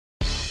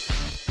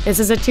This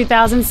is a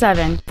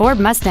 2007 Ford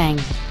Mustang.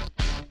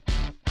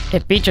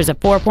 It features a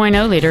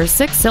 4.0-liter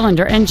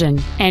six-cylinder engine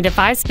and a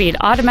 5-speed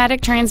automatic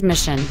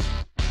transmission.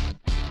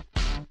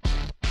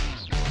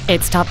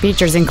 Its top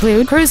features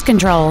include cruise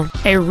control,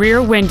 a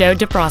rear window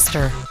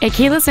defroster, a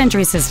keyless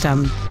entry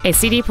system, a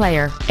CD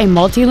player, a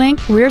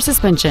multi-link rear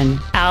suspension,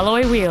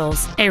 alloy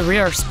wheels, a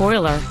rear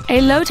spoiler, a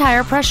low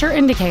tire pressure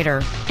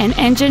indicator, an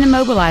engine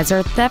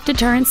immobilizer theft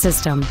deterrent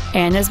system,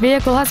 and this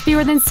vehicle has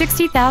fewer than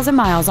 60,000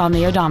 miles on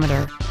the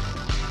odometer.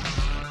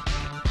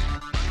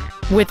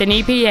 With an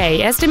EPA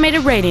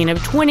estimated rating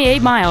of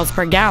 28 miles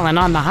per gallon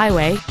on the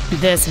highway,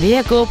 this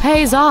vehicle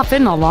pays off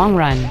in the long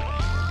run.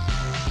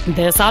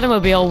 This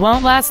automobile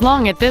won't last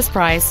long at this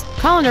price.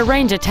 Call and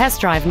arrange a test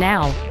drive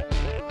now.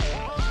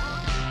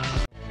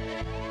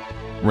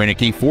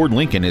 Reineke Ford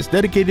Lincoln is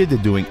dedicated to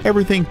doing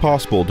everything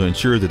possible to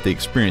ensure that the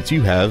experience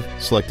you have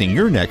selecting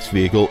your next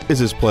vehicle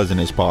is as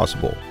pleasant as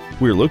possible.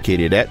 We're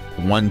located at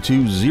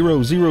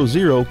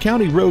 12000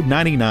 County Road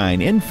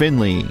 99 in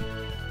Findlay.